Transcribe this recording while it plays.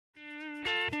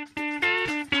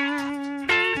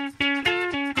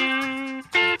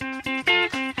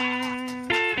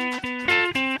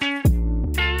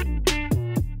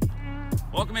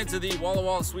Welcome into the Walla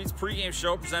Walla Sweets pregame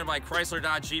show presented by Chrysler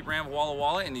Dodge Jeep Ram of Walla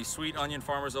Walla and the Sweet Onion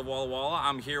Farmers of Walla Walla.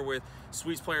 I'm here with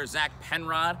Sweets player Zach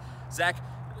Penrod. Zach,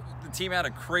 the team had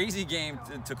a crazy game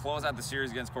to close out the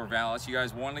series against Corvallis. You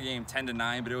guys won the game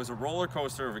 10-9, but it was a roller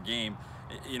coaster of a game.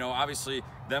 You know, obviously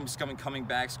them coming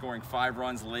back, scoring 5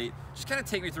 runs late. Just kind of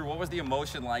take me through, what was the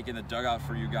emotion like in the dugout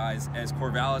for you guys as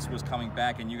Corvallis was coming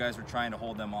back and you guys were trying to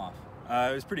hold them off?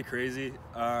 It was pretty crazy.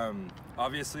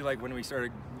 Obviously, like when we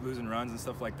started losing runs and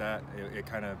stuff like that, it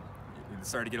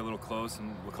started to get a little close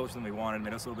and closer than we wanted.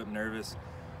 Made us a little bit nervous,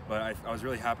 but I was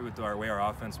really happy with the way our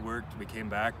offense worked. We came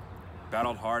back,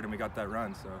 battled hard, and we got that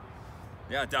run. So.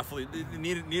 Yeah, definitely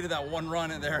needed that one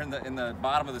run in there in the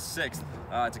bottom of the 6th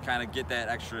to kind of get that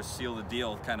extra seal the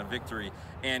deal kind of victory.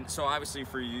 And so obviously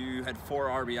for you, you had 4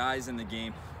 RBIs in the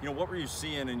game. You know, what were you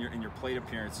seeing in your plate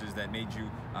appearances that made you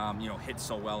you know, hit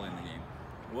so well in the game?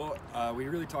 Well, we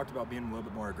really talked about being a little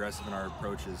bit more aggressive in our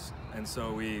approaches, and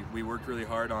so we worked really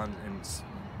hard on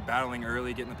battling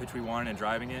early, getting the pitch we wanted and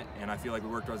driving it, and I feel like we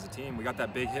worked as a team. We got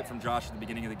that big hit from Josh at the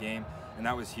beginning of the game, and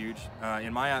that was huge.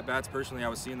 In my at-bats, personally, I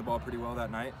was seeing the ball pretty well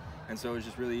that night, and so it was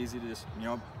just really easy to just, you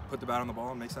know, put the bat on the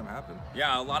ball and make something happen.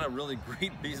 Yeah, a lot of really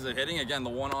great pieces of hitting. Again, the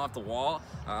one off the wall.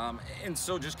 And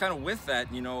so just kind of with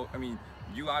that, you know, I mean,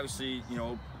 you obviously, you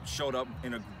know, showed up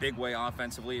in a big way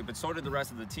offensively, but so did the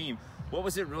rest of the team. What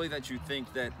was it really that you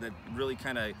think that really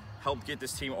kind of helped get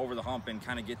this team over the hump and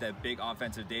kind of get that big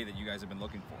offensive day that you guys have been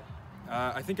looking for?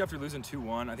 I think after losing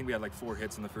 2-1, I think we had like 4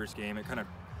 hits in the first game. It kind of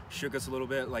shook us a little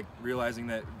bit, like realizing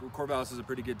that Corvallis is a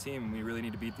pretty good team and we really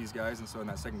need to beat these guys. And so in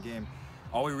that second game,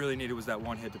 all we really needed was that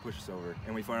one hit to push us over,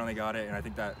 and we finally got it. And I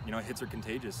think that, you know, hits are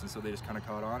contagious, and so they just kind of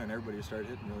caught on, and everybody just started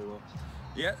hitting really well.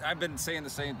 Yeah, I've been saying the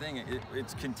same thing.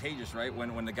 It's contagious, right?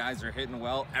 When the guys are hitting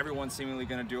well, everyone's seemingly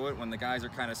going to do it. When the guys are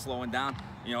kind of slowing down,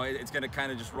 you know, it's going to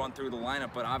kind of just run through the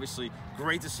lineup. But obviously,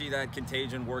 great to see that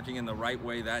contagion working in the right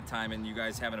way that time, and you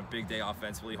guys having a big day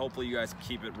offensively. Hopefully, you guys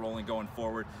keep it rolling going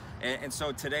forward. And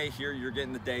so today here, you're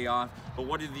getting the day off. But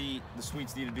what did the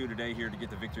Sweets need to do today here to get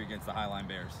the victory against the Highline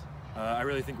Bears? I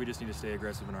really think we just need to stay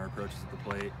aggressive in our approaches at the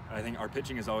plate. I think our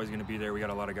pitching is always going to be there. We got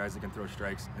a lot of guys that can throw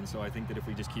strikes, and so I think that if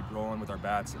we just keep rolling with our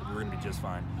bats, we're going to be just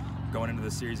fine. Going into the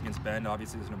series against Bend,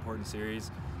 obviously it's an important series,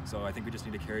 so I think we just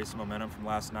need to carry some momentum from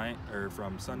last night, or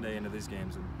from Sunday into these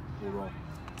games, and we'll roll.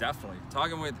 Definitely.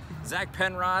 Talking with Zach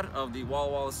Penrod of the Walla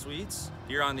Walla Sweets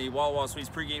here on the Walla Walla Sweets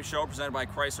pregame show presented by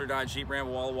Chrysler Dodge Jeep Ram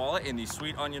of Walla Walla and the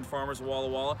Sweet Onion Farmers of Walla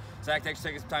Walla. Zach, thanks for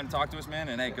taking some time to talk to us, man,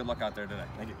 and hey, good luck out there today.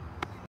 Thank you.